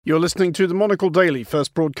You're listening to the Monocle Daily,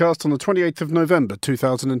 first broadcast on the 28th of November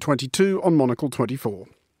 2022 on Monocle 24.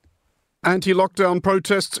 Anti-lockdown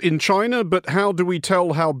protests in China, but how do we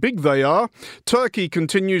tell how big they are? Turkey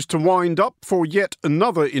continues to wind up for yet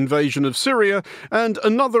another invasion of Syria, and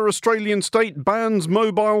another Australian state bans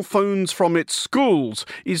mobile phones from its schools.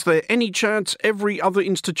 Is there any chance every other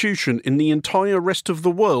institution in the entire rest of the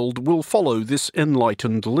world will follow this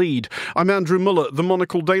enlightened lead? I'm Andrew Muller. The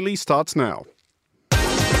Monocle Daily starts now.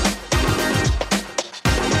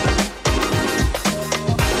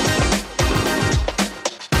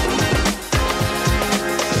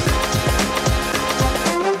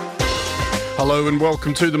 Hello and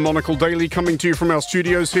welcome to the Monocle Daily, coming to you from our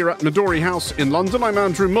studios here at Midori House in London. I'm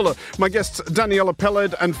Andrew Muller. My guests Daniela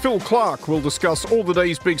Peled and Phil Clark will discuss all the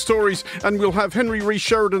day's big stories, and we'll have Henry Rees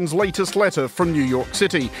Sheridan's latest letter from New York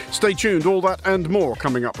City. Stay tuned, all that and more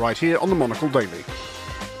coming up right here on the Monocle Daily.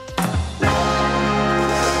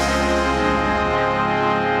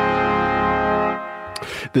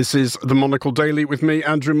 This is the Monocle Daily with me,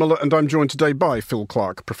 Andrew Muller, and I'm joined today by Phil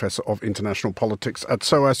Clark, Professor of International Politics at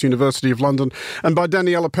SOAS University of London, and by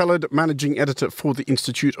Daniela Peled, Managing Editor for the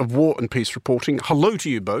Institute of War and Peace Reporting. Hello to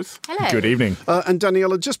you both. Hello. Good evening. And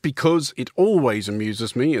Daniela, just because it always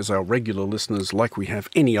amuses me, as our regular listeners, like we have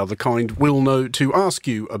any other kind, will know, to ask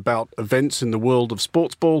you about events in the world of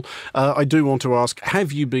sports ball, I do want to ask,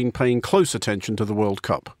 have you been paying close attention to the World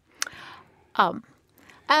Cup?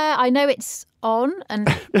 I know it's on and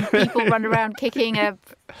people run around kicking a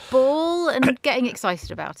ball and getting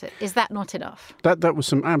excited about it. Is that not enough? That was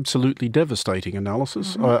some absolutely devastating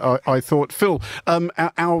analysis. I thought, Phil,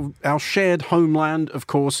 our shared homeland, of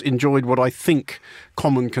course, enjoyed what I think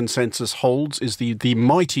common consensus holds is the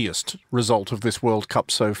mightiest result of this World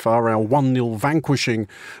Cup so far, our 1-0 vanquishing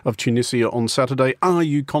of Tunisia on Saturday. Are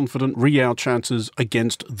you confident our chances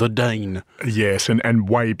against the Dane? Yes, and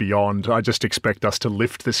way beyond. I just expect us to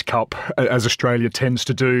lift this cup, as Australia tends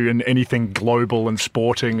to do, in anything global and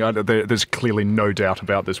sporting. There's clearly no doubt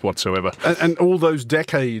about this whatsoever. And all those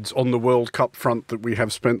decades on the World Cup front that we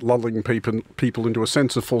have spent lulling people into a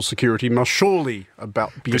sense of false security must surely be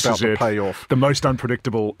about to pay off. The most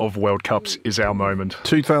unpredictable of World Cups is our moment.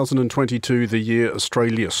 2022, the year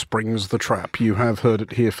Australia springs the trap. You have heard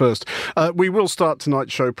it here first. We will start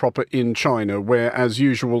tonight's show proper in China, where, as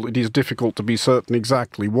usual, it is difficult to be certain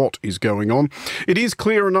exactly what is going on. It is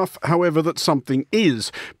clear enough, however, that something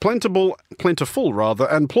is. Plentiful,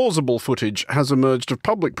 and plausible footage has emerged of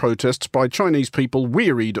public protests by Chinese people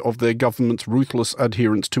wearied of their government's ruthless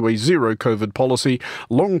adherence to a zero-COVID policy,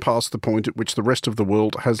 long past the point at which the rest of the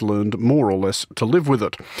world has learned more or less to live with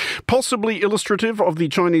it. Possibly illustrative of the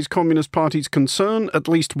Chinese Communist Party's concern, at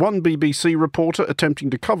least one BBC reporter attempting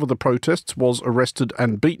to cover the protests was arrested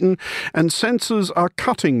and beaten, and censors are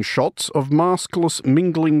cutting shots of maskless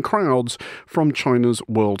mingling crowds from China's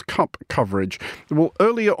World Cup coverage. Well,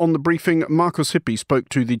 earlier on the briefing, Marcus Hippie spoke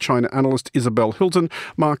to the China analyst Isabel Hilton.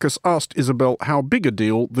 Marcus asked Isabel how big a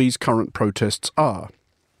deal these current protests are.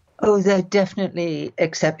 Oh, they're definitely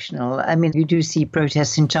exceptional. I mean, you do see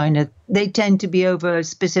protests in China. They tend to be over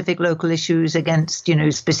specific local issues against,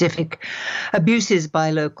 specific abuses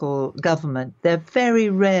by local government. They're very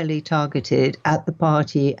rarely targeted at the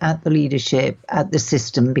party, at the leadership, at the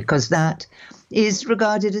system, because that is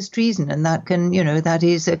regarded as treason, and that can, that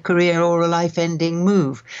is a career or a life-ending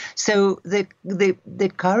move. So the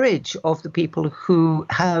courage of the people who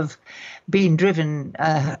have been driven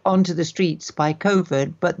onto the streets by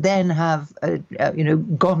COVID, but then have,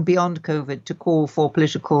 gone beyond COVID to call for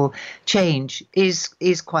political change is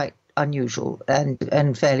quite unusual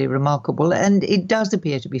and fairly remarkable. And it does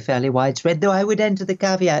appear to be fairly widespread, though I would enter the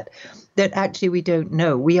caveat that actually we don't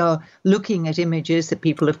know. We are looking at images that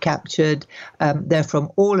people have captured. They're from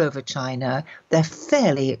all over China. They're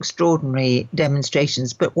fairly extraordinary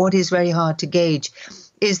demonstrations. But what is very hard to gauge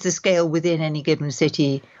is the scale within any given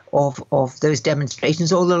city of those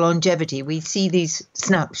demonstrations, or the longevity. We see these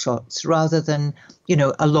snapshots rather than,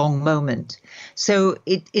 a long moment. So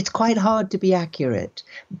it's quite hard to be accurate,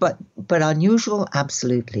 but unusual,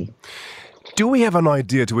 absolutely. Do we have an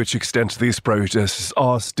idea to which extent these protests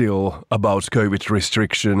are still about COVID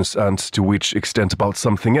restrictions and to which extent about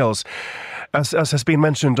something else? As has been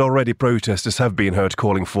mentioned already, protesters have been heard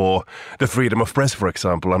calling for the freedom of press, for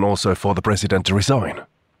example, and also for the president to resign.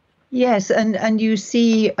 Yes, and you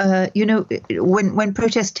see, when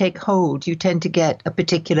protests take hold, you tend to get a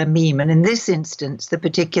particular meme, and in this instance, the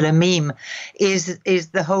particular meme is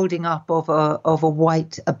the holding up of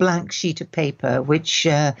a blank sheet of paper, which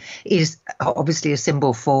is obviously a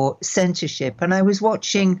symbol for censorship. And I was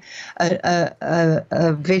watching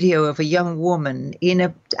a video of a young woman in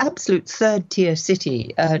an absolute third-tier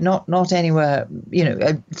city, not anywhere,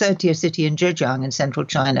 a third-tier city in Zhejiang in central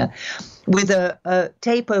China, with a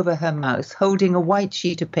tape over her mouth, holding a white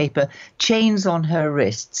sheet of paper, chains on her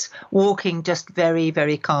wrists, walking just very,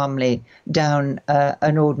 very calmly down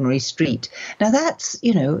an ordinary street. Now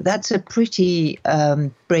that's a pretty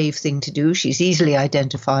brave thing to do. She's easily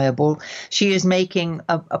identifiable. She is making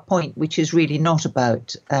a point which is really not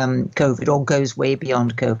about COVID or goes way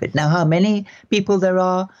beyond COVID. Now, how many people there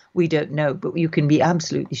are, we don't know, but you can be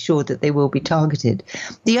absolutely sure that they will be targeted.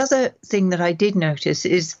 The other thing that I did notice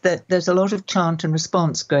is that there's a lot of chant and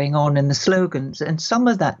response going on in the slogans, and some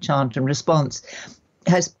of that chant and response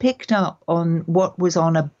has picked up on what was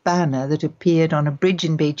on a banner that appeared on a bridge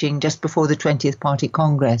in Beijing just before the 20th Party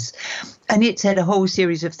Congress. And it said a whole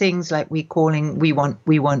series of things like we don't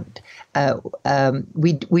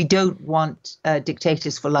want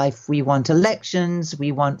dictators for life. We want elections.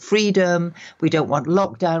 We want freedom. We don't want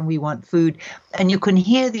lockdown. We want food. And you can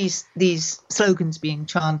hear these slogans being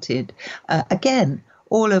chanted again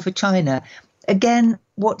all over China. Again,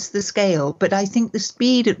 what's the scale? But I think the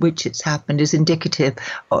speed at which it's happened is indicative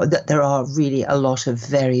that there are really a lot of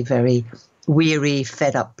very, very weary,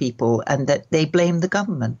 fed up people, and that they blame the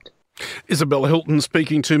government. Isabel Hilton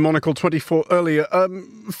speaking to Monocle 24 earlier.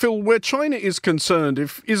 Phil, where China is concerned,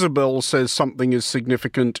 if Isabel says something is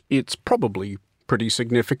significant, it's probably pretty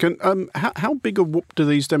significant. How big a whoop do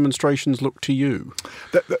these demonstrations look to you?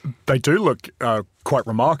 They do look quite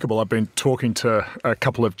remarkable. I've been talking to a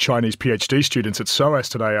couple of Chinese PhD students at SOAS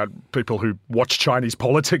today, people who watch Chinese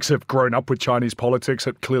politics, have grown up with Chinese politics,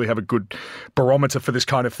 that clearly have a good barometer for this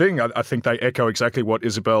kind of thing. I think they echo exactly what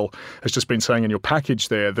Isabel has just been saying in your package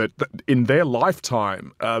there, that in their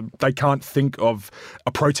lifetime, they can't think of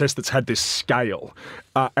a protest that's had this scale.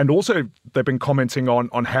 And also, they've been commenting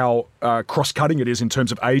on how cross-cutting it is in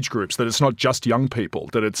terms of age groups, that it's not just young people,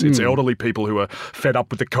 that it's elderly people who are fed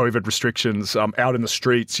up with the COVID restrictions out in the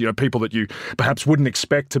streets, people that you perhaps wouldn't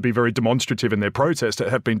expect to be very demonstrative in their protest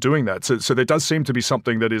have been doing that. So there does seem to be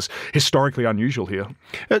something that is historically unusual here.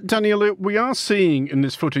 Daniela, we are seeing in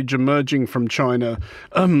this footage emerging from China,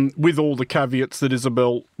 with all the caveats that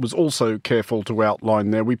Isabel was also careful to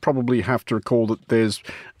outline there, we probably have to recall that there's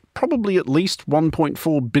probably at least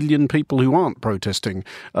 1.4 billion people who aren't protesting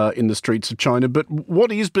in the streets of China. But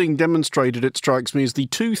what is being demonstrated, it strikes me, is the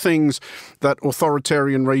two things that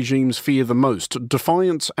authoritarian regimes fear the most: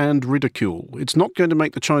 defiance and ridicule. It's not going to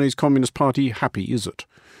make the Chinese Communist Party happy, is it?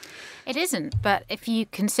 It isn't, but if you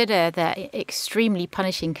consider the extremely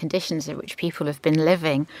punishing conditions in which people have been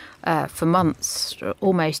living for months,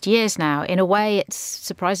 almost years now, in a way it's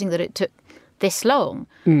surprising that it took this long.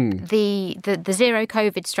 The zero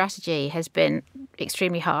COVID strategy has been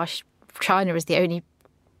extremely harsh. China is the only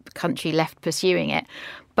country left pursuing it.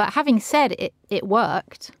 But having said it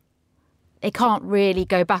worked, they can't really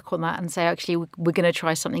go back on that and say, actually, we're going to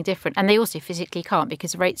try something different. And they also physically can't,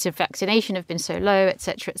 because rates of vaccination have been so low, et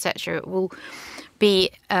cetera, et cetera. It will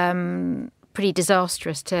be pretty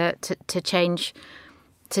disastrous to change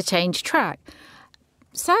track.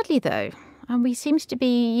 Sadly, though, and we seems to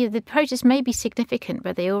be, the protests may be significant,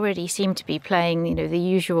 but they already seem to be playing, the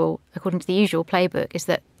usual, according to the usual playbook, is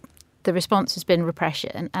that the response has been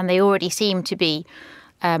repression, and they already seem to be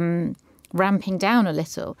ramping down a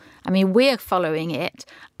little. I mean, we're following it,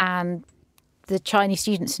 and the Chinese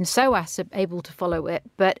students in SOAS are able to follow it.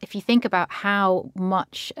 But if you think about how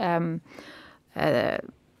much, how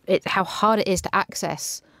hard it is to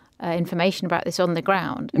access information about this on the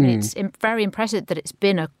ground. I mean, it's very impressive that it's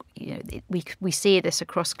been we see this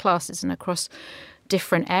across classes and across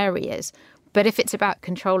different areas. But if it's about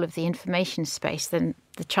control of the information space, then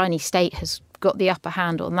the Chinese state has got the upper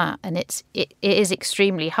hand on that, and it is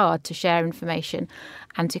extremely hard to share information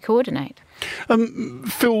and to coordinate.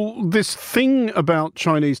 Phil, this thing about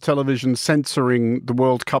Chinese television censoring the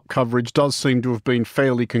World Cup coverage does seem to have been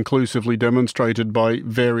fairly conclusively demonstrated by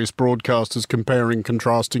various broadcasters comparing,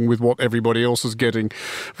 contrasting with what everybody else is getting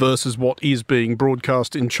versus what is being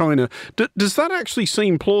broadcast in China. Does that actually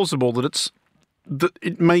seem plausible, that it's that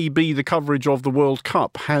it may be the coverage of the World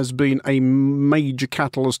Cup has been a major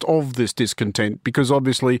catalyst of this discontent, because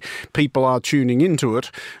obviously people are tuning into it.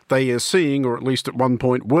 They are seeing, or at least at one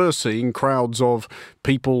point were seeing, crowds of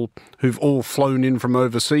people who've all flown in from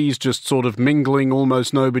overseas, just sort of mingling,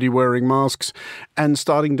 almost nobody wearing masks, and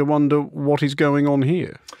starting to wonder what is going on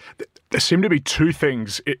here. There seem to be two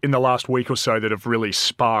things in the last week or so that have really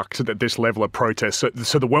sparked this level of protest.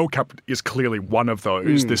 So the World Cup is clearly one of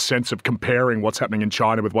those, this sense of comparing what's happening in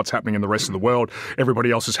China with what's happening in the rest of the world.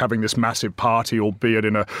 Everybody else is having this massive party, albeit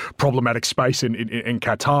in a problematic space in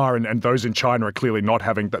Qatar, and those in China are clearly not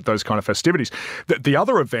having those kind of festivities. The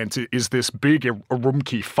other event is this big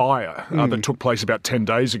Urumqi fire that took place about 10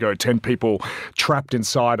 days ago. 10 people trapped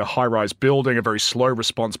inside a high-rise building, a very slow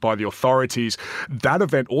response by the authorities. That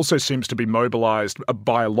event also seems to be mobilised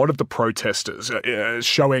by a lot of the protesters,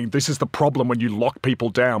 showing this is the problem when you lock people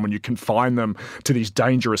down, when you confine them to these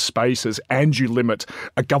dangerous spaces and you limit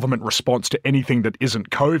a government response to anything that isn't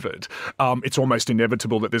COVID. It's almost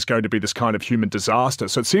inevitable that there's going to be this kind of human disaster.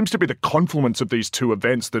 So it seems to be the confluence of these two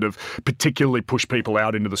events that have particularly pushed people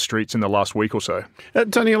out into the streets in the last week or so.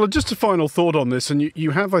 Daniela, just a final thought on this, and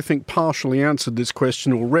you have, I think, partially answered this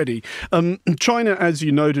question already. China, as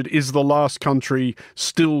you noted, is the last country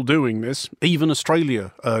still doing this. Even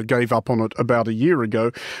Australia gave up on it about a year ago.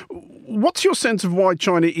 What's your sense of why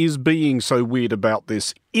China is being so weird about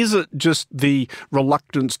this? Is it just the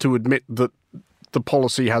reluctance to admit that the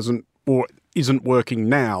policy hasn't or isn't working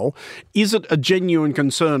now? Is it a genuine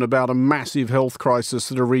concern about a massive health crisis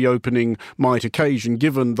that a reopening might occasion,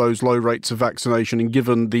 given those low rates of vaccination and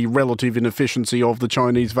given the relative inefficiency of the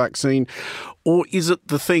Chinese vaccine? Or is it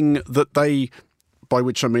the thing that they, by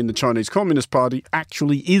which I mean the Chinese Communist Party,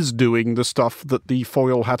 actually is doing the stuff that the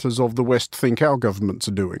foil hatters of the West think our governments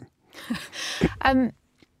are doing?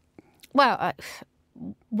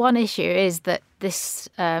 One issue is that this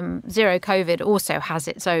zero COVID also has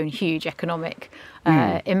its own huge economic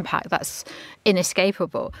impact. That's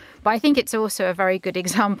inescapable. But I think it's also a very good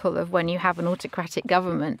example of when you have an autocratic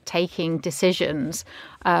government taking decisions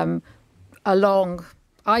along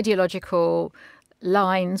ideological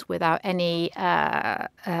lines without any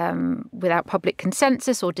without public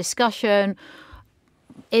consensus or discussion,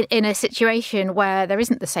 in a situation where there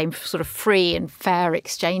isn't the same sort of free and fair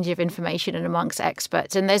exchange of information and amongst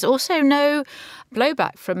experts, and there's also no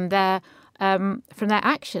blowback from their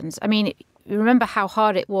actions. I mean, remember how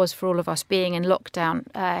hard it was for all of us being in lockdown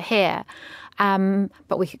here,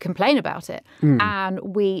 but we could complain about it, and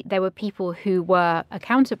there were people who were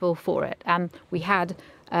accountable for it, and we had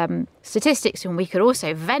statistics, and we could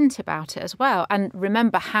also vent about it as well. And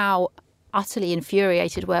remember how utterly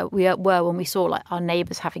infuriated we were when we saw like our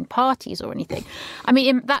neighbours having parties or anything. I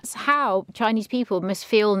mean, that's how Chinese people must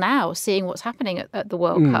feel now, seeing what's happening at the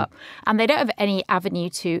World Cup, and they don't have any avenue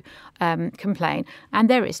to complain, and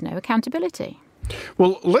there is no accountability.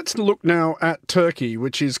 Well, let's look now at Turkey,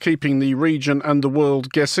 which is keeping the region and the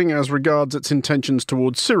world guessing as regards its intentions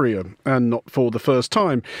towards Syria, and not for the first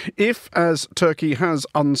time. If, as Turkey has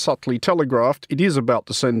unsubtly telegraphed, it is about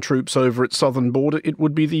to send troops over its southern border, it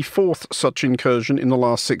would be the fourth such incursion in the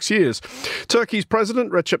last 6 years. Turkey's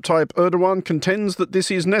President Recep Tayyip Erdogan contends that this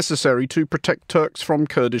is necessary to protect Turks from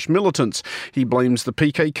Kurdish militants. He blames the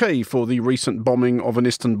PKK for the recent bombing of an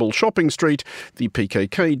Istanbul shopping street. The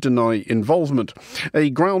PKK deny involvement. A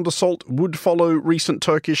ground assault would follow recent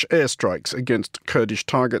Turkish airstrikes against Kurdish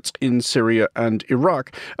targets in Syria and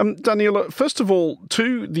Iraq. Daniela, first of all,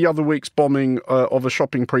 to the other week's bombing of a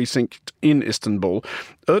shopping precinct in Istanbul,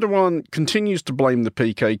 Erdogan continues to blame the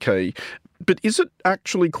PKK. But is it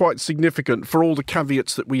actually quite significant, for all the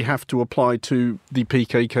caveats that we have to apply to the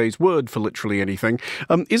PKK's word for literally anything,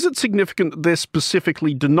 is it significant that they're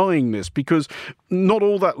specifically denying this? Because not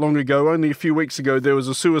all that long ago, only a few weeks ago, there was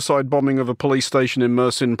a suicide bombing of a police station in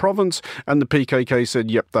Mersin province, and the PKK said,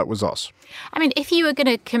 yep, that was us. I mean, if you were going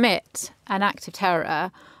to commit an act of terror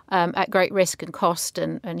at great risk and cost,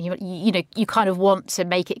 and you kind of want to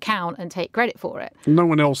make it count and take credit for it. No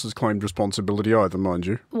one else has claimed responsibility either, mind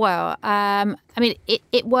you. Well, I mean,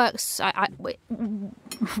 it works.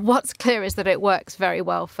 What's clear is that it works very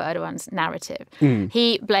well for Erdogan's narrative.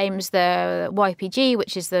 He blames the YPG,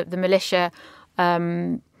 which is the militia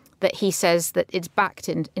that he says that it's backed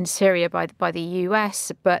in Syria by the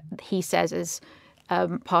US, but he says is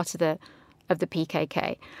part of the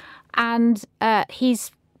PKK, and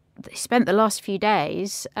he's spent the last few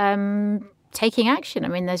days taking action. I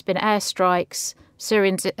mean, there's been airstrikes,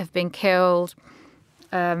 Syrians have been killed,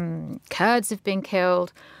 Kurds have been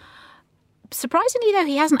killed. Surprisingly, though,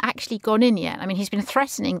 he hasn't actually gone in yet. I mean, he's been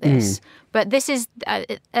threatening this, but this is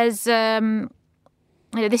this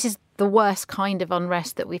is the worst kind of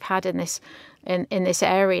unrest that we've had in this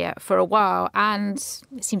area for a while, and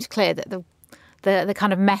it seems clear that the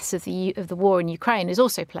kind of mess of the war in Ukraine is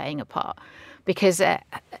also playing a part, because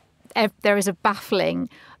there is a baffling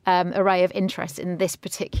array of interests in this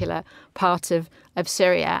particular part of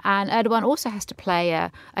Syria, and Erdogan also has to play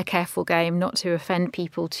a careful game not to offend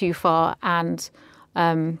people too far, and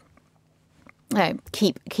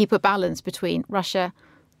keep a balance between Russia,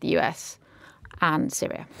 the US, and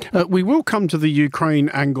Syria. We will come to the Ukraine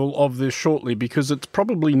angle of this shortly, because it's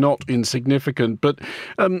probably not insignificant. But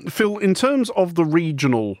Phil, in terms of the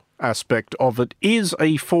regional aspect of it, is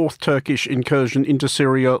a fourth Turkish incursion into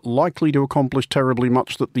Syria likely to accomplish terribly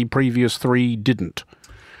much that the previous three didn't?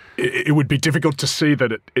 It would be difficult to see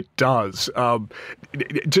that it does,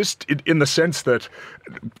 just in the sense that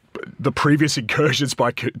the previous incursions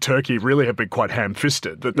by Turkey really have been quite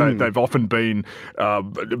ham-fisted, that they've often been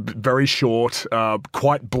very short,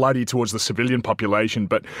 quite bloody towards the civilian population,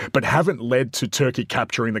 but haven't led to Turkey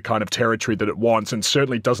capturing the kind of territory that it wants, and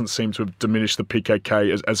certainly doesn't seem to have diminished the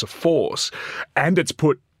PKK as a force. And it's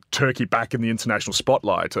put Turkey back in the international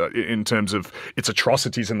spotlight in terms of its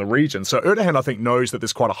atrocities in the region. So Erdogan, I think, knows that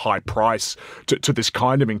there's quite a high price to this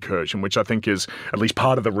kind of incursion, which I think is at least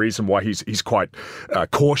part of the reason why he's quite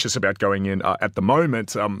cautious about going in at the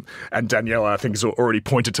moment. And Daniela, I think, has already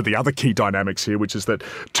pointed to the other key dynamics here, which is that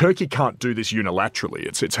Turkey can't do this unilaterally.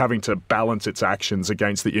 It's having to balance its actions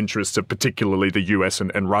against the interests of particularly the US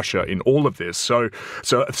and Russia in all of this. So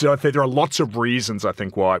I think there are lots of reasons, I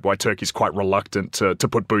think, why Turkey's quite reluctant to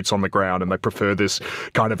put boots on the ground, and they prefer this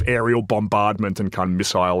kind of aerial bombardment and kind of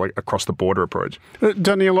missile across the border approach.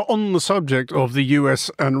 Daniela, on the subject of the US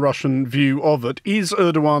and Russian view of it, is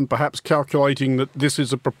Erdogan perhaps calculating that this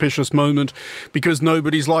is a propitious moment because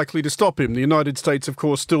nobody's likely to stop him? The United States, of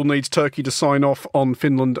course, still needs Turkey to sign off on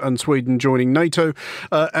Finland and Sweden joining NATO,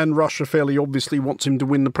 and Russia fairly obviously wants him to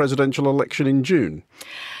win the presidential election in June.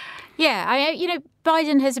 Yeah,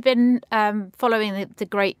 Biden has been following the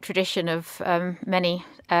great tradition of many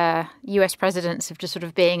US presidents of just sort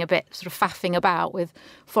of being a bit sort of faffing about with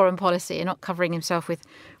foreign policy and not covering himself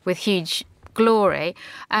with huge glory.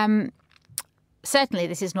 Certainly,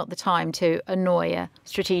 this is not the time to annoy a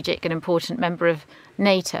strategic and important member of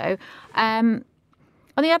NATO. On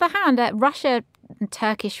the other hand, Russia and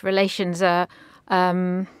Turkish relations are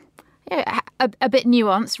a bit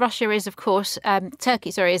nuanced. Turkey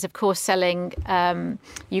is of course selling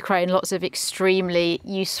Ukraine lots of extremely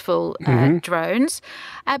useful drones.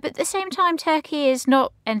 But at the same time, Turkey is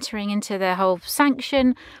not entering into the whole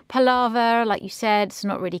sanction palaver. Like you said, it's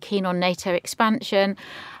not really keen on NATO expansion.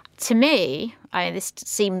 To me, this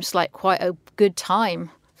seems like quite a good time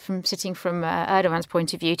from Erdogan's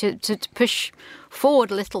point of view to push forward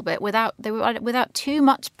a little bit without too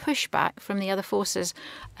much pushback from the other forces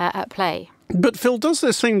at play. But Phil, does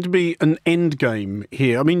there seem to be an end game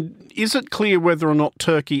here? I mean, is it clear whether or not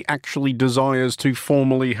Turkey actually desires to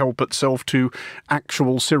formally help itself to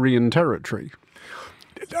actual Syrian territory?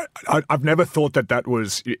 I've never thought that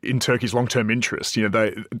was in Turkey's long-term interest.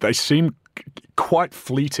 They seem quite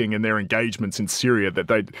fleeting in their engagements in Syria, that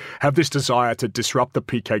they have this desire to disrupt the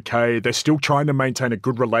PKK. They're still trying to maintain a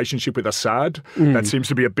good relationship with Assad. That seems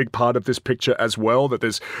to be a big part of this picture as well, that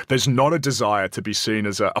there's not a desire to be seen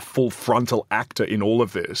as a full frontal actor in all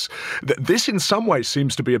of this. This in some ways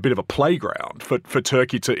seems to be a bit of a playground for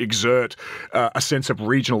Turkey to exert a sense of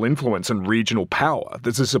regional influence and regional power.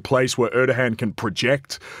 This is a place where Erdogan can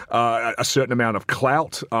project a certain amount of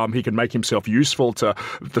clout. He can make himself useful to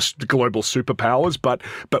the global superpowers, but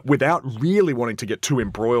without really wanting to get too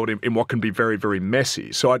embroiled in what can be very, very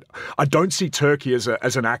messy. So I don't see Turkey as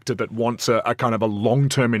an actor that wants a kind of a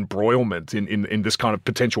long-term embroilment in this kind of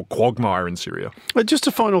potential quagmire in Syria. Just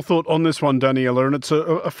a final thought on this one, Daniela, and it's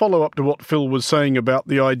a follow-up to what Phil was saying about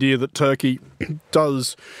the idea that Turkey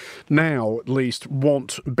does now, at least,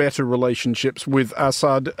 want better relationships with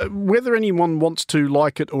Assad. Whether anyone wants to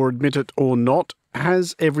like it or admit it or not,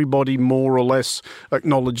 has everybody more or less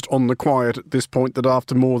acknowledged on the quiet at this point that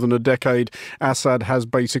after more than a decade, Assad has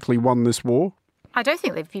basically won this war? I don't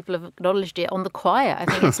think that people have acknowledged it on the quiet. I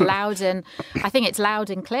think it's loud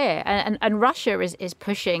and clear. And Russia is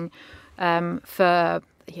pushing for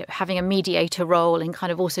having a mediator role in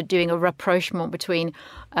kind of also doing a rapprochement between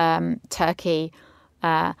Turkey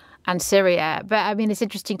and Syria. But I mean, it's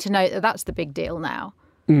interesting to note that that's the big deal now.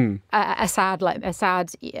 Assad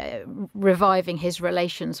reviving his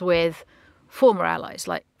relations with former allies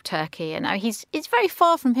like Turkey, and now it's very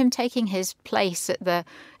far from him taking his place at the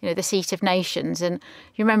seat of nations. And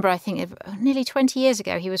you remember, I think nearly 20 years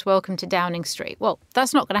ago, he was welcomed to Downing Street. Well,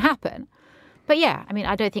 that's not going to happen. But yeah, I mean,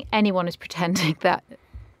 I don't think anyone is pretending that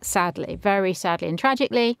sadly, very sadly and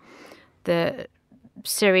tragically, the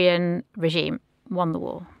Syrian regime won the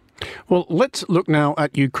war. Well, let's look now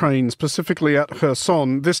at Ukraine, specifically at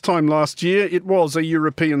Kherson. This time last year, it was a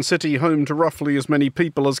European city home to roughly as many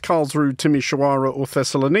people as Karlsruhe, Timisoara or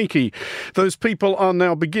Thessaloniki. Those people are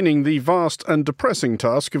now beginning the vast and depressing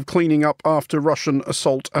task of cleaning up after Russian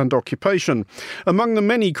assault and occupation. Among the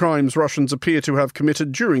many crimes Russians appear to have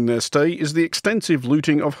committed during their stay is the extensive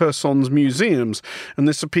looting of Kherson's museums, and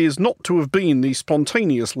this appears not to have been the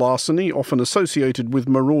spontaneous larceny often associated with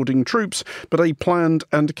marauding troops, but a planned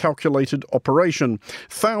and calculated operation.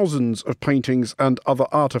 Thousands of paintings and other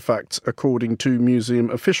artefacts, according to museum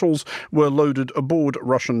officials, were loaded aboard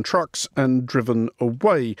Russian trucks and driven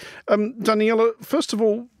away. Daniela, first of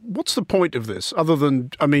all, what's the point of this, other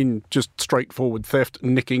than, just straightforward theft,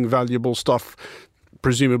 nicking valuable stuff,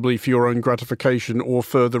 presumably for your own gratification or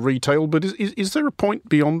further retail, but is there a point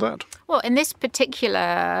beyond that? Well, in this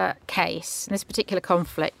particular case, in this particular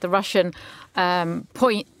conflict, the Russian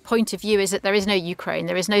point of view is that there is no Ukraine.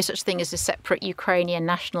 There is no such thing as a separate Ukrainian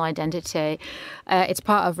national identity. It's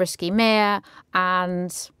part of Ruski Mir,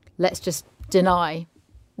 and let's just deny.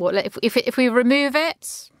 If we remove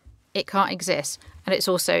it, it can't exist. And it's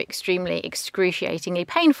also extremely excruciatingly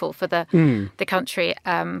painful for the country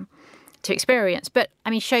to experience. But,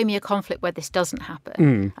 show me a conflict where this doesn't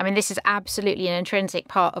happen. This is absolutely an intrinsic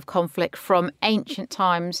part of conflict from ancient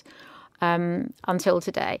times until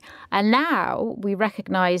today. And now we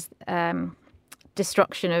recognise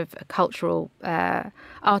destruction of cultural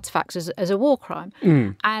artefacts as a war crime.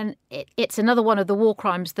 And it's another one of the war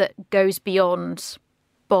crimes that goes beyond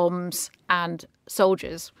bombs and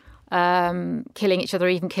soldiers killing each other,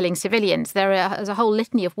 even killing civilians. There's a whole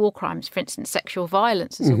litany of war crimes, for instance, sexual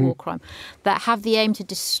violence is a war crime, that have the aim to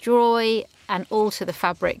destroy and alter the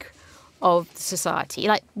fabric of society,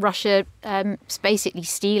 like Russia basically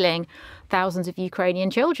stealing thousands of Ukrainian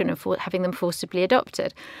children and having them forcibly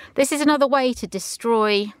adopted. This is another way to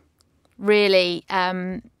destroy, really,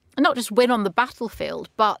 not just win on the battlefield,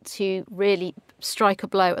 but to really strike a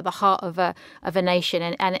blow at the heart of a nation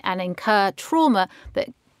and incur trauma that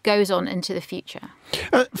goes on into the future.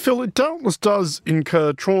 Phil, it doubtless does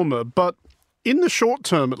incur trauma, but in the short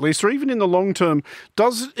term, at least, or even in the long term,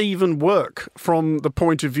 does it even work from the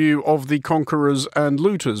point of view of the conquerors and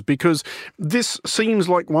looters? Because this seems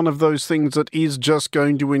like one of those things that is just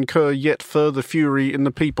going to incur yet further fury in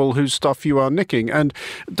the people whose stuff you are nicking. And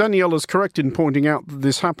Daniela's correct in pointing out that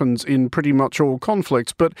this happens in pretty much all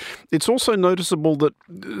conflicts, but it's also noticeable that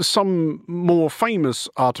some more famous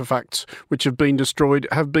artefacts which have been destroyed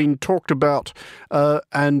have been talked about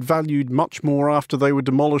and valued much more after they were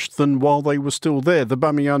demolished than while they were still there, the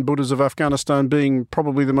Bamiyan Buddhas of Afghanistan being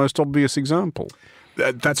probably the most obvious example.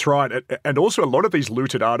 That's right. And also a lot of these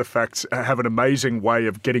looted artifacts have an amazing way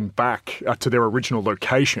of getting back to their original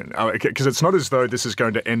location. Because it's not as though this is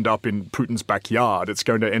going to end up in Putin's backyard. It's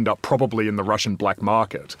going to end up probably in the Russian black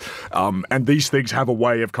market. And these things have a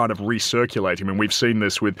way of kind of recirculating. We've seen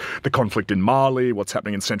this with the conflict in Mali, what's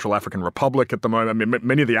happening in Central African Republic at the moment.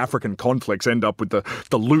 Many of the African conflicts end up with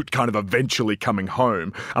the loot kind of eventually coming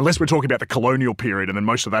home. Unless we're talking about the colonial period, and then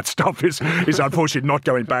most of that stuff is unfortunately not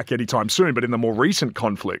going back anytime soon. But in the more recent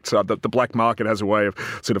conflicts, the black market has a way of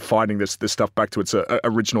sort of finding this stuff back to its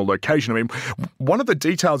original location. One of the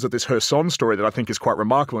details of this Kherson story that I think is quite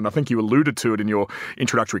remarkable, and I think you alluded to it in your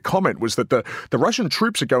introductory comment, was that the Russian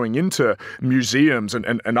troops are going into museums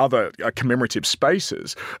and other commemorative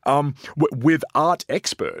spaces with art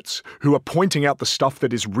experts who are pointing out the stuff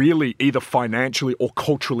that is really either financially or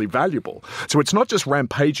culturally valuable. So it's not just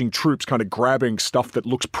rampaging troops kind of grabbing stuff that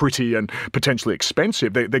looks pretty and potentially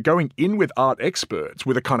expensive. They're going in with art experts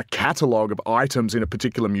with a kind of catalogue of items in a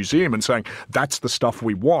particular museum and saying, that's the stuff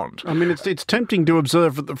we want. It's tempting to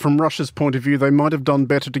observe that from Russia's point of view, they might have done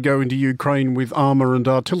better to go into Ukraine with armour and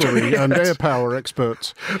artillery and air power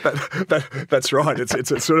experts. That's right.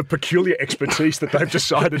 It's a sort of peculiar expertise that they've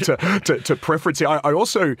decided to preference. I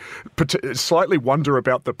also slightly wonder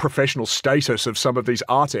about the professional status of some of these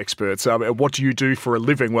art experts. What do you do for a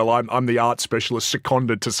living? Well, I'm the art specialist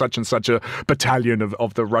seconded to such and such a battalion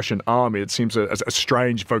of the Russian army. It seems a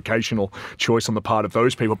strange vocational choice on the part of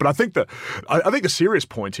those people. But I think the serious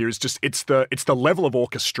point here is just it's the level of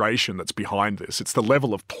orchestration that's behind this. It's the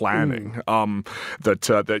level of planning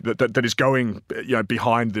that is going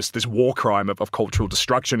behind this war crime of cultural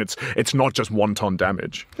destruction. It's not just wanton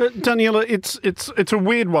damage. Daniela, it's a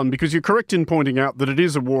weird one because you're correct in pointing out that it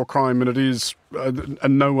is a war crime and it is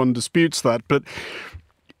and no one disputes that. But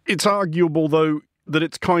it's arguable though that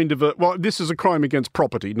it's kind of this is a crime against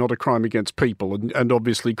property, not a crime against people, and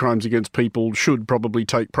obviously crimes against people should probably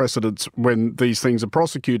take precedence when these things are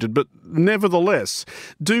prosecuted. But nevertheless,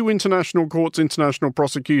 do international courts, international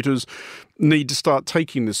prosecutors need to start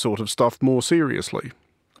taking this sort of stuff more seriously?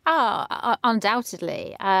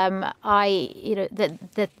 Undoubtedly. The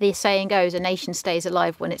saying goes, a nation stays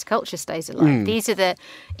alive when its culture stays alive. These are the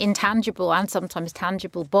intangible and sometimes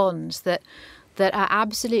tangible bonds that are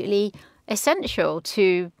absolutely essential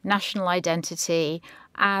to national identity.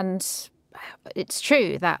 And it's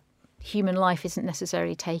true that human life isn't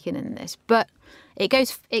necessarily taken in this, but it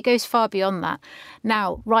goes far beyond that.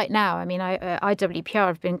 Right now, I mean, IWPR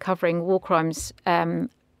have been covering war crimes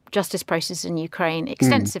justice process in Ukraine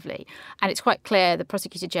extensively. And it's quite clear, the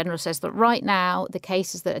Prosecutor General says that right now the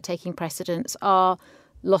cases that are taking precedence are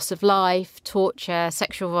loss of life, torture,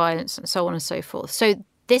 sexual violence, and so on and so forth. So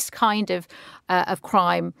this kind of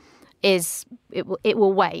crime it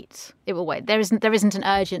will wait. It will wait. There isn't an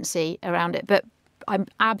urgency around it, but I'm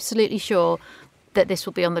absolutely sure that this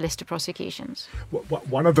will be on the list of prosecutions.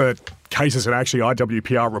 One of the cases that actually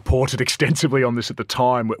IWPR reported extensively on this at the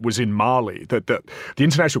time was in Mali, that the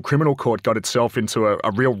International Criminal Court got itself into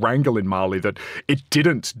a real wrangle in Mali, that it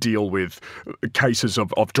didn't deal with cases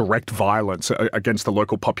of direct violence against the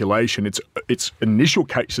local population. Its initial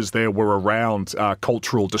cases there were around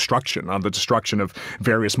cultural destruction, the destruction of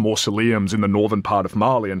various mausoleums in the northern part of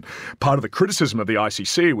Mali. And part of the criticism of the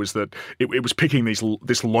ICC was that it was picking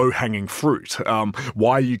this low-hanging fruit.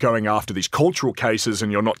 Why are you going after these cultural cases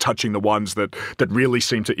and you're not touching the ones that really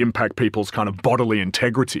seem to impact people's kind of bodily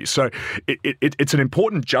integrity? So it's an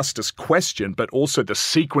important justice question, but also the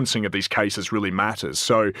sequencing of these cases really matters.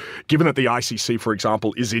 So given that the ICC, for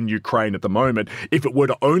example, is in Ukraine at the moment, if it were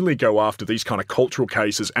to only go after these kind of cultural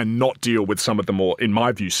cases and not deal with some of the more, in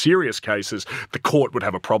my view, serious cases, the court would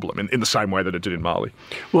have a problem in the same way that it did in Mali.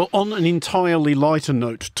 Well, on an entirely lighter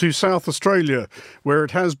note, to South Australia, where it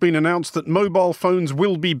has been announced that mobile phones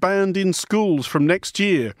will be banned in schools from next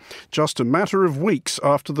year. Just a matter of weeks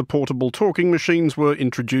after the portable talking machines were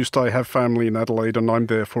introduced. I have family in Adelaide and I'm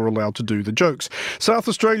therefore allowed to do the jokes. South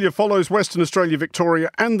Australia follows Western Australia, Victoria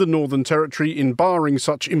and the Northern Territory in barring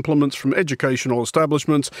such implements from educational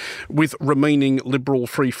establishments, with remaining Liberal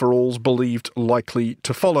free-for-alls believed likely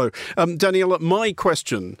to follow. Daniela, my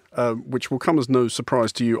question, which will come as no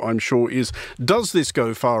surprise to you, I'm sure, is, does this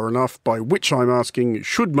go far enough? By which I'm asking,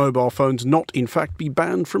 should mobile phones not in fact be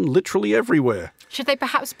banned from literally everywhere? Should they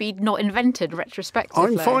perhaps be not invented retrospectively?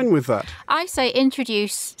 I'm fine with that. I say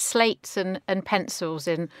introduce slates and pencils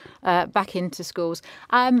back into schools.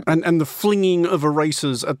 And the flinging of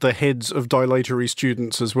erasers at the heads of dilatory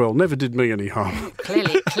students as well. Never did me any harm.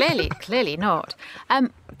 Clearly not. I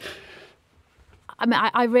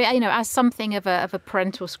mean, as something of a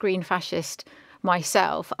parental screen fascist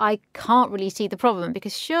myself, I can't really see the problem,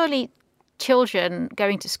 because surely children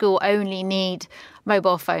going to school only need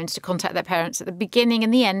mobile phones to contact their parents at the beginning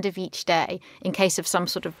and the end of each day in case of some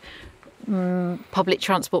sort of public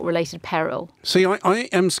transport related peril. See, I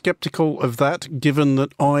am sceptical of that, given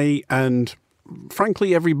that I and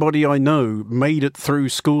frankly everybody I know made it through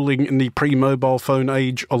schooling in the pre-mobile phone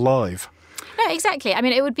age alive. No, exactly. I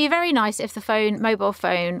mean, it would be very nice if the mobile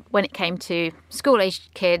phone, when it came to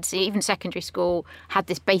school-aged kids, even secondary school, had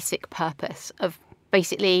this basic purpose of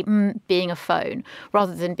basically being a phone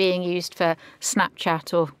rather than being used for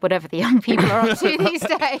Snapchat or whatever the young people are up to these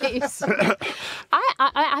days.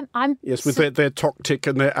 Yes, with their TokTik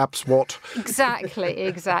and their AppsWhat.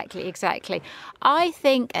 Exactly. I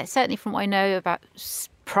think, certainly from what I know about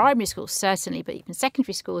primary schools, certainly, but even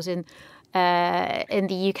secondary schools in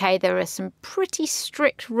the UK, there are some pretty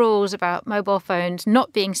strict rules about mobile phones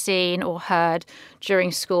not being seen or heard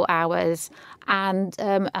during school hours, and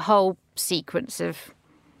a whole sequence of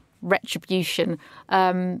retribution,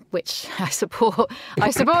 which I support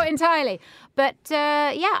entirely. But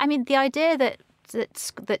I mean, the idea that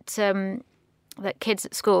kids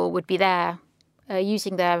at school would be there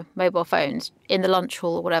using their mobile phones in the lunch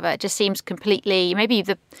hall or whatever, it just seems completely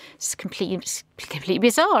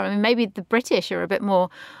bizarre. I mean, maybe the British are a bit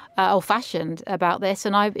more old-fashioned about this,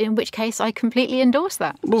 and in which case I completely endorse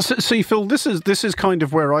that. Well, see, Phil, this is kind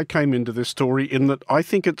of where I came into this story, in that I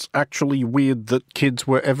think it's actually weird that kids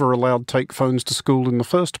were ever allowed to take phones to school in the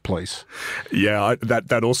first place. Yeah,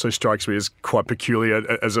 that also strikes me as quite peculiar.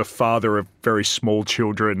 As a father of very small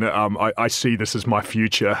children, I see this as my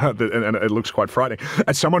future, and it looks quite frightening.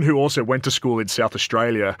 As someone who also went to school in South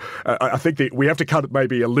Australia, I think that we have to cut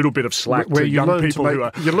maybe a little bit of slack to young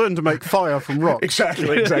people you learn to make fire from rocks.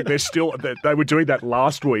 Exactly. saying they were doing that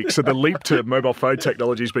last week. So the leap to mobile phone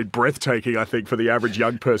technology has been breathtaking, I think, for the average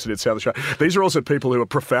young person in South Australia. These are also people who are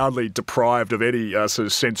profoundly deprived of any sort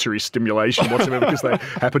of sensory stimulation whatsoever because they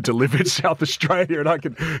happen to live in South Australia, and I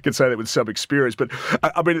can say that with some experience. But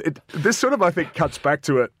I mean, this sort of, I think, cuts back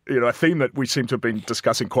to a theme that we seem to have been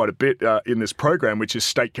discussing quite a bit in this program, which is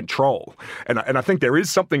state control. And I think there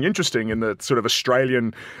is something interesting in the sort of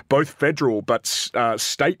Australian, both federal but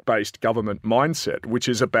state-based government mindset, which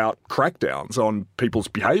is about crackdowns on people's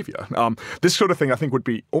behaviour. This sort of thing, I think, would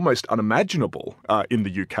be almost unimaginable in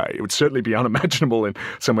the UK. It would certainly be unimaginable in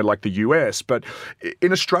somewhere like the US. But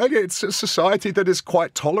in Australia, it's a society that is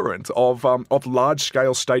quite tolerant of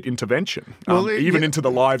large-scale state intervention, even into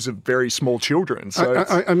the lives of very small children. So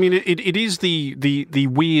I mean, it is the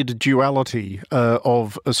weird duality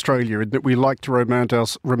of Australia in that we like to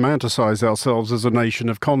romanticize ourselves as a nation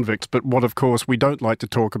of convicts, but what, of course, we don't like to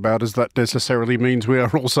talk about is that necessarily means we are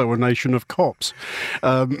also a nation of cops.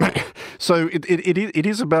 So it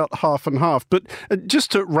is about half and half. But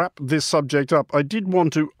just to wrap this subject up, I did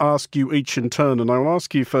want to ask you each in turn, and I'll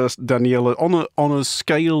ask you first, Daniela, on a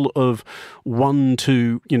scale of 1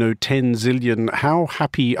 to 10 zillion, how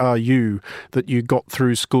happy are you that you got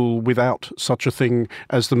through school without such a thing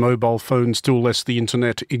as the mobile phone, still less the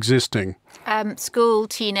internet, existing? School,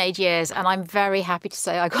 teenage years, and I'm very happy to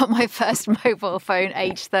say I got my first mobile phone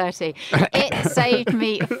age 30. It saved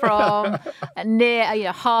me from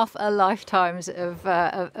near half a lifetime's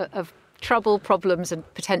of trouble, problems,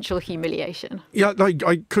 and potential humiliation. Yeah,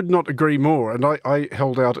 I could not agree more, and I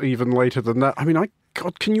held out even later than that. I mean,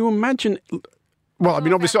 God, can you imagine? Well, I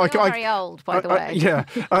mean, obviously, you're very old, by the way. Yeah,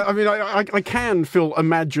 I mean, I can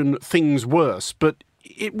imagine things worse, but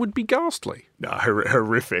it would be ghastly. No,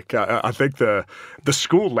 horrific. I think the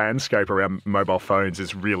school landscape around mobile phones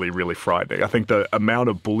is really, really frightening. I think the amount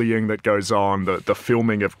of bullying that goes on, the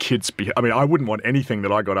filming of kids. I mean, I wouldn't want anything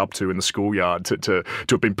that I got up to in the schoolyard to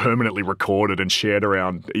have been permanently recorded and shared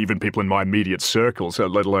around even people in my immediate circles,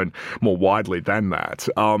 let alone more widely than that.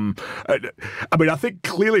 I mean, I think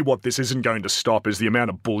clearly what this isn't going to stop is the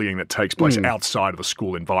amount of bullying that takes place outside of the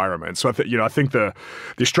school environment. So I think the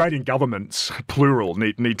Australian governments, plural,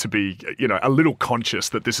 need to be a little conscious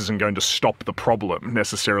that this isn't going to stop the problem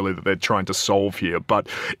necessarily that they're trying to solve here, but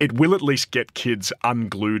it will at least get kids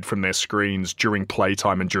unglued from their screens during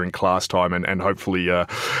playtime and during class time, and hopefully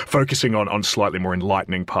focusing on slightly more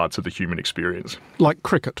enlightening parts of the human experience. Like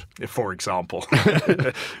cricket. For example.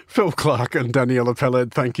 Phil Clark and Daniela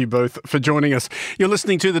Peled, thank you both for joining us. You're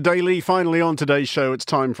listening to The Daily. Finally on today's show, it's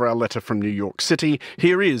time for our letter from New York City.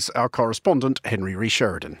 Here is our correspondent, Henry Rees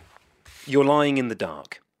Sheridan. You're lying in the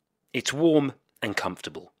dark. It's warm and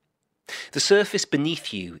comfortable. The surface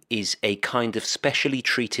beneath you is a kind of specially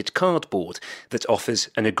treated cardboard that offers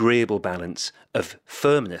an agreeable balance of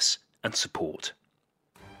firmness and support.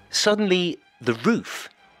 Suddenly, the roof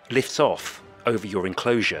lifts off over your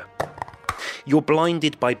enclosure. You're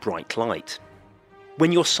blinded by bright light.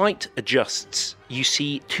 When your sight adjusts, you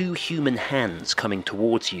see 2 human hands coming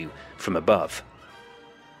towards you from above.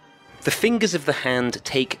 The fingers of the hand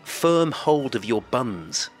take firm hold of your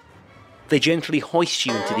buns. They gently hoist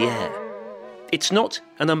you into the air. It's not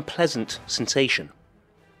an unpleasant sensation.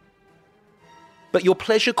 But your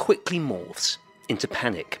pleasure quickly morphs into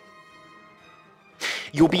panic.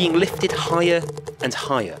 You're being lifted higher and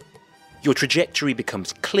higher. Your trajectory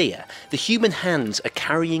becomes clear. The human hands are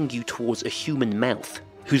carrying you towards a human mouth,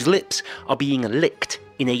 whose lips are being licked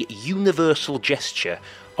in a universal gesture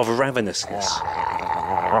of ravenousness.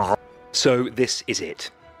 So this is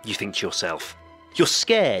it, you think to yourself. You're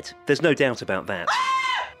scared, there's no doubt about that.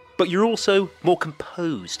 But you're also more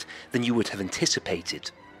composed than you would have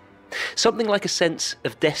anticipated. Something like a sense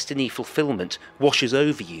of destiny fulfillment washes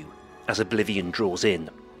over you as oblivion draws in.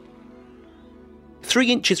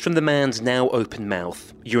 3 inches from the man's now open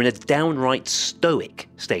mouth, you're in a downright stoic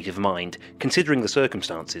state of mind, considering the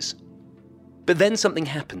circumstances. But then something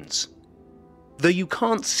happens. Though you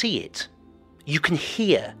can't see it, you can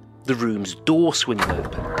hear the room's door swinging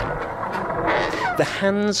open. The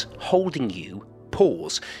hands holding you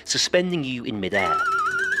pause, suspending you in midair.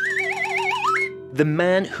 The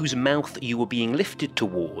man whose mouth you were being lifted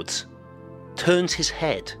towards turns his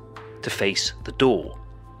head to face the door.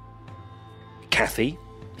 "Kathy,"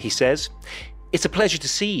 he says, "it's a pleasure to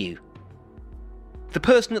see you." The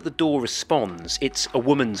person at the door responds. It's a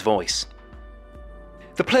woman's voice.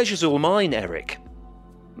 "The pleasure's all mine, Eric.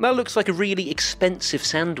 That looks like a really expensive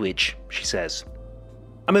sandwich," she says.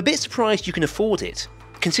 "I'm a bit surprised you can afford it,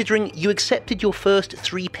 considering you accepted your first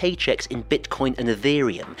 3 paychecks in Bitcoin and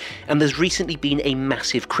Ethereum, and there's recently been a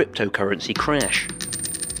massive cryptocurrency crash."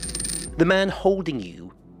 The man holding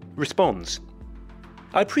you responds,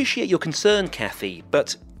 "I appreciate your concern, Kathy,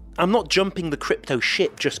 but I'm not jumping the crypto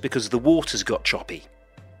ship just because the waters got choppy.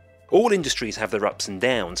 All industries have their ups and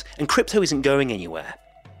downs, and crypto isn't going anywhere."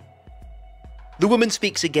 The woman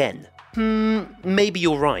speaks again. Maybe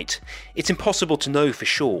you're right. It's impossible to know for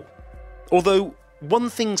sure. Although, one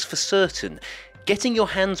thing's for certain, getting your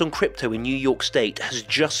hands on crypto in New York State has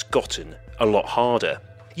just gotten a lot harder.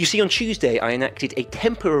 You see, on Tuesday I enacted a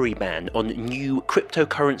temporary ban on new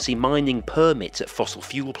cryptocurrency mining permits at fossil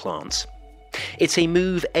fuel plants. It's a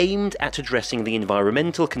move aimed at addressing the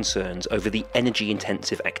environmental concerns over the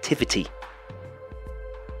energy-intensive activity.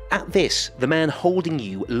 At this, the man holding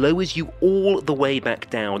you lowers you all the way back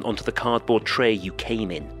down onto the cardboard tray you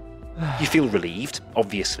came in. You feel relieved,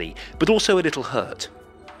 obviously, but also a little hurt.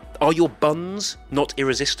 Are your buns not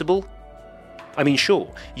irresistible? I mean,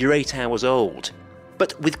 sure, you're 8 hours old,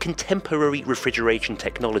 but with contemporary refrigeration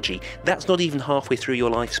technology, that's not even halfway through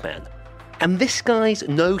your lifespan. And this guy's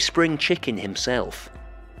no spring chicken himself.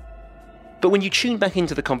 But when you tune back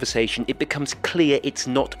into the conversation, it becomes clear it's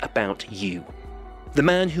not about you. The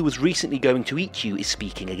man who was recently going to eat you is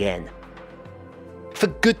speaking again. "For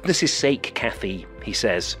goodness' sake, Kathy," he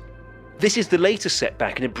says. "This is the latest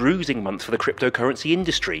setback in a bruising month for the cryptocurrency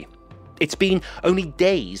industry. It's been only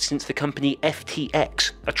days since the company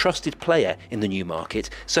FTX, a trusted player in the new market,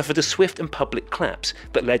 suffered a swift and public collapse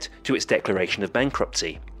that led to its declaration of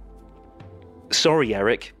bankruptcy." "Sorry,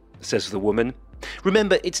 Eric," says the woman.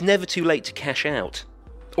 "Remember, it's never too late to cash out.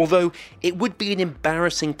 Although it would be an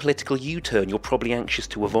embarrassing political U-turn you're probably anxious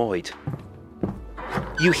to avoid."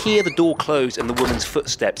 You hear the door close and the woman's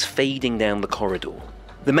footsteps fading down the corridor.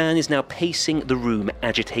 The man is now pacing the room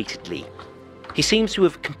agitatedly. He seems to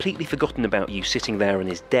have completely forgotten about you sitting there on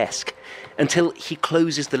his desk, until he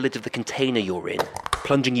closes the lid of the container you're in,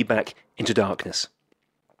 plunging you back into darkness.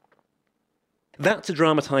 That's a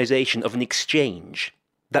dramatisation of an exchange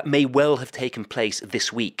that may well have taken place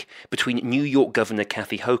this week between New York Governor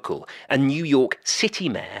Kathy Hochul and New York City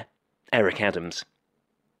Mayor Eric Adams.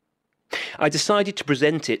 I decided to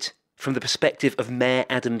present it from the perspective of Mayor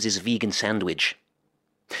Adams's vegan sandwich.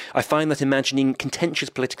 I find that imagining contentious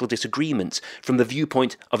political disagreements from the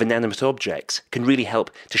viewpoint of inanimate objects can really help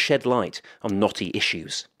to shed light on knotty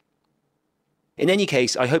issues. In any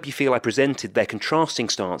case, I hope you feel I presented their contrasting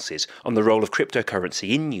stances on the role of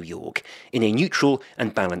cryptocurrency in New York in a neutral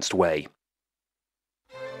and balanced way.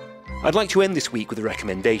 I'd like to end this week with a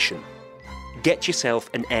recommendation. Get yourself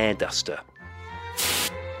an air duster.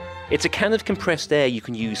 It's a can of compressed air you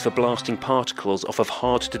can use for blasting particles off of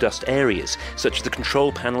hard-to-dust areas, such as the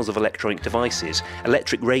control panels of electronic devices,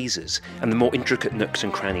 electric razors, and the more intricate nooks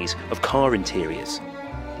and crannies of car interiors.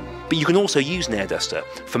 But you can also use an air duster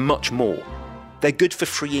for much more. They're good for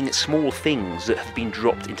freeing small things that have been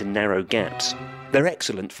dropped into narrow gaps. They're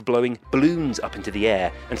excellent for blowing balloons up into the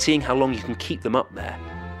air and seeing how long you can keep them up there.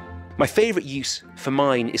 My favourite use for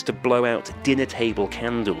mine is to blow out dinner table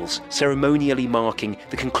candles, ceremonially marking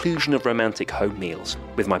the conclusion of romantic home meals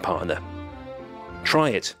with my partner. Try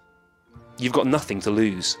it. You've got nothing to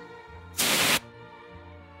lose.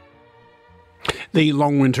 The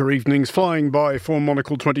long winter evenings flying by for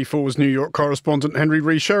Monocle 24's New York correspondent Henry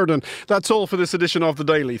Rees Sheridan. That's all for this edition of The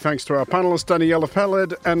Daily. Thanks to our panellists Daniela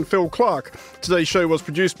Peled and Phil Clark. Today's show was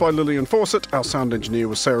produced by Lillian Fawcett. Our sound engineer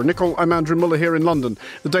was Sarah Nichol. I'm Andrew Muller here in London.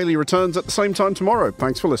 The Daily returns at the same time tomorrow.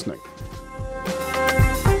 Thanks for listening.